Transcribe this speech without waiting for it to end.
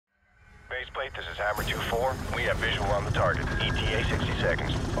Faceplate, this is Hammer 2-4. We have visual on the target. ETA 60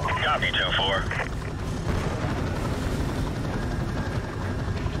 seconds. Copy, 2-4.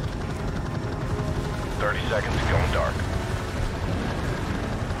 30 seconds, going dark.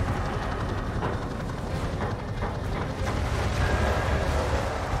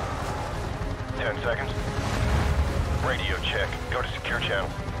 10 seconds. Radio check. Go to secure channel.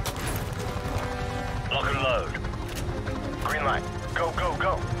 Lock and load. Green light. Go, go,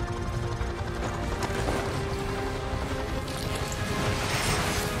 go.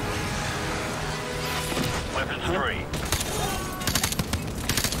 Weapons free.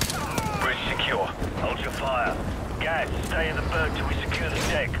 Bridge secure. Hold your fire. Guys, stay in the berg till we secure the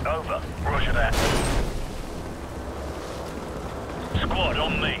deck. Over. Roger that. Squad,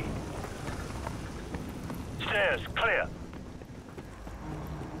 on me. Stairs, clear.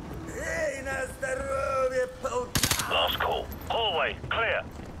 Last call. Hallway, clear.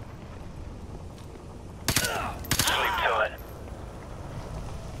 Sleep tight.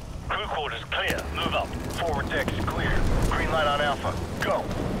 Crew quarters clear. Move up. Forward deck is clear. Green light on Alpha. Go.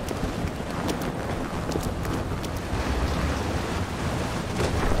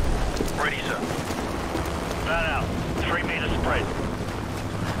 Ready, sir. Fan out. 3 meter spread.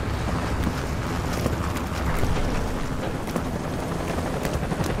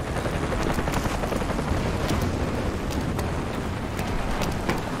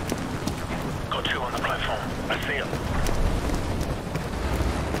 Got 2 on the platform. I see them.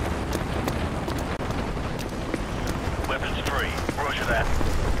 Weapons free. Roger that.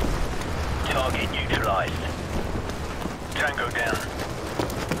 Target neutralized. Tango down.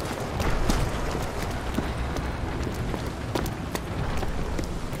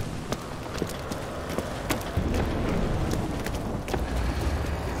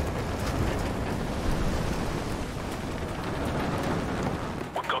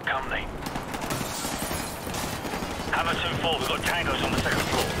 We've got company. Hammer 2-4, we've got tangos on the second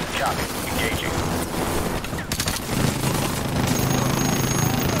floor. Copy. Engaging.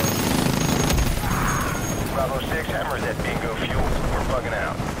 Bravo 6, Hammer is at bingo fuel. We're bugging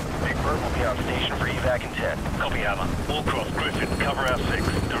out. Big Bird will be on station for evac in 10. Copy, Hammer. Wallcroft, Griffin, cover our 6.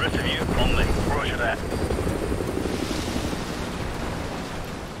 The rest of you, on me. Roger that.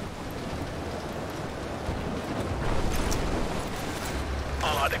 I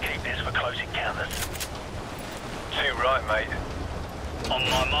like to keep this for close encounters. Too right, mate. On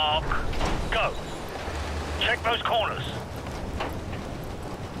my mark, go. Check those corners.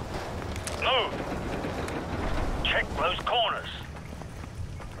 Move. Check those corners.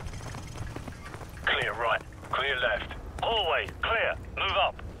 Clear right. Clear left. Hallway, clear. Move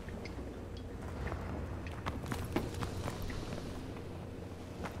up.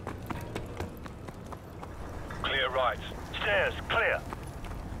 Clear right. Stairs, clear.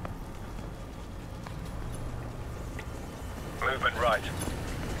 Movement right.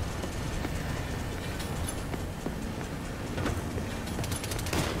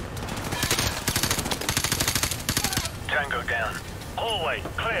 Tango down. Hallway,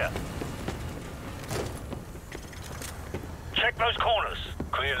 clear. Check those corners.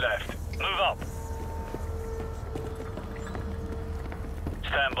 Clear left. Move up.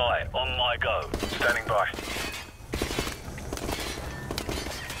 Stand by. On my go. Standing by.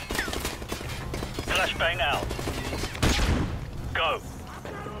 Flashbang out. Go.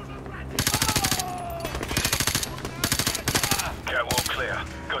 Catwalk clear.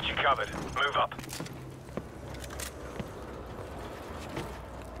 Got you covered. Move up.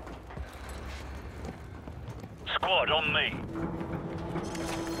 Squad, on me.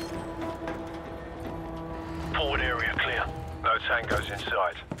 Forward area clear. No tangos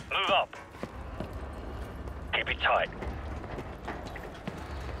inside. Move up. Keep it tight.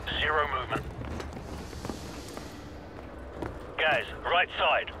 0 movement. Guys, right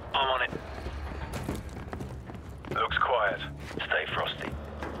side. I'm on it. Looks quiet. Stay frosty.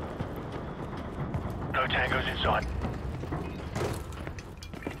 No tangos inside.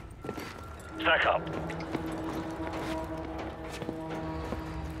 Stack up.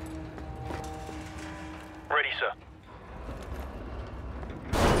 Ready, sir.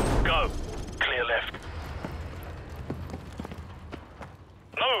 Go. Clear left.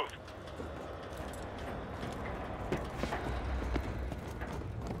 Move.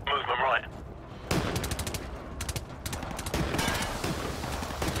 Movement right.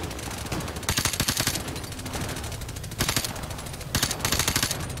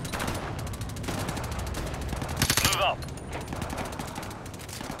 Move up.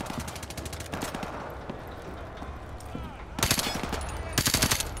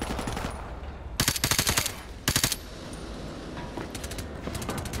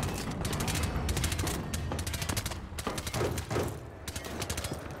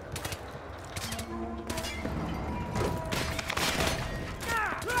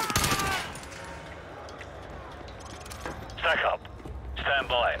 Stand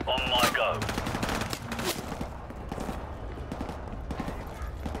by. On my go.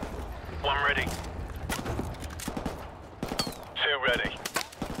 One ready. Two ready.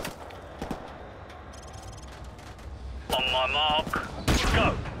 On my mark.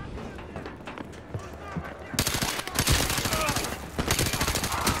 Go.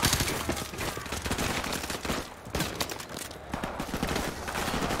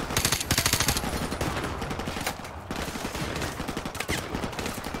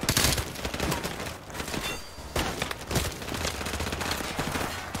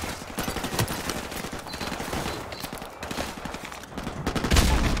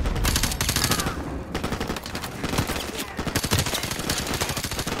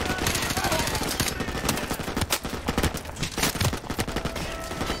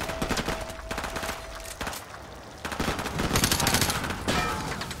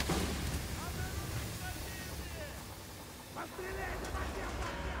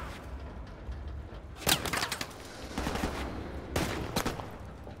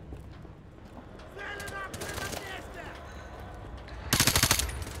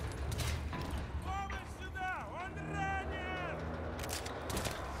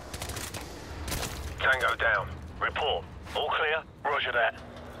 Tango down. Report. All clear? Roger that.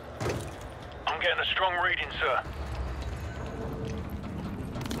 I'm getting a strong reading, sir.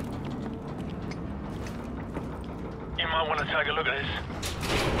 You might want to take a look at this.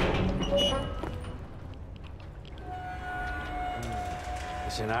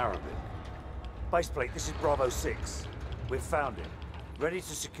 It's in Arabic. Baseplate, this is Bravo 6. We've found it. Ready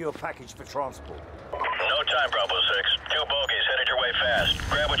to secure package for transport. No time, Bravo 6. Two bogies headed your way fast.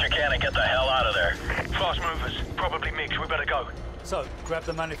 Grab what you can and get the hell out of there. Fast movers. Probably mixed. We better go. So, grab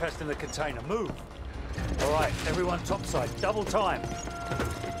the manifest in the container. Move! All right, everyone topside. Double time.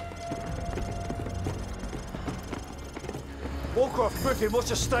 Warcraft Griffin, what's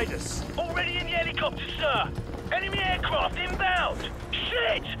your status? Already in the helicopter, sir. Enemy aircraft inbound.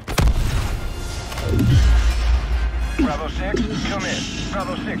 Shit! Bravo 6, come in.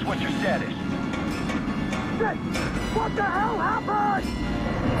 Bravo 6, what's your status? Shit! What the hell happened?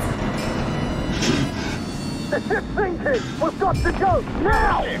 The ship's sinking! We've got to go,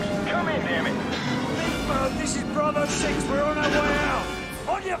 now! 6, come in, damn it. This is Bravo 6. We're on our way out.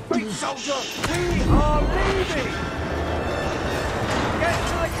 On your feet, soldier! We are leaving! Get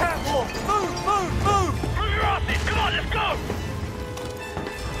to the catwalk! Move, move, move! Move your asses! Come on, let's go!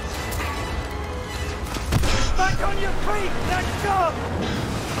 Back on your feet! Let's go!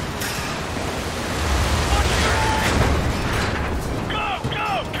 Watch your head! Go, go!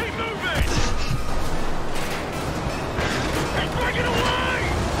 Keep moving! It's breaking away!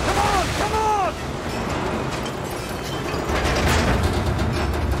 Come on, come on!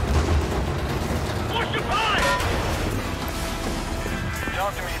 Watch the pipe!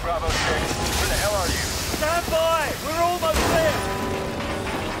 Talk to me, Bravo 6. Where the hell are you? Stand by! We're almost there!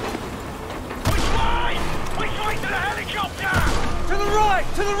 Which way? Which way to the helicopter? To the right!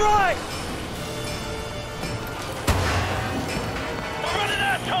 To the right! We're running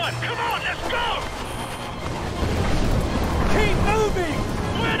out of time! Come on, let's go! Keep moving!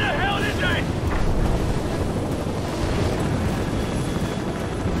 Where the hell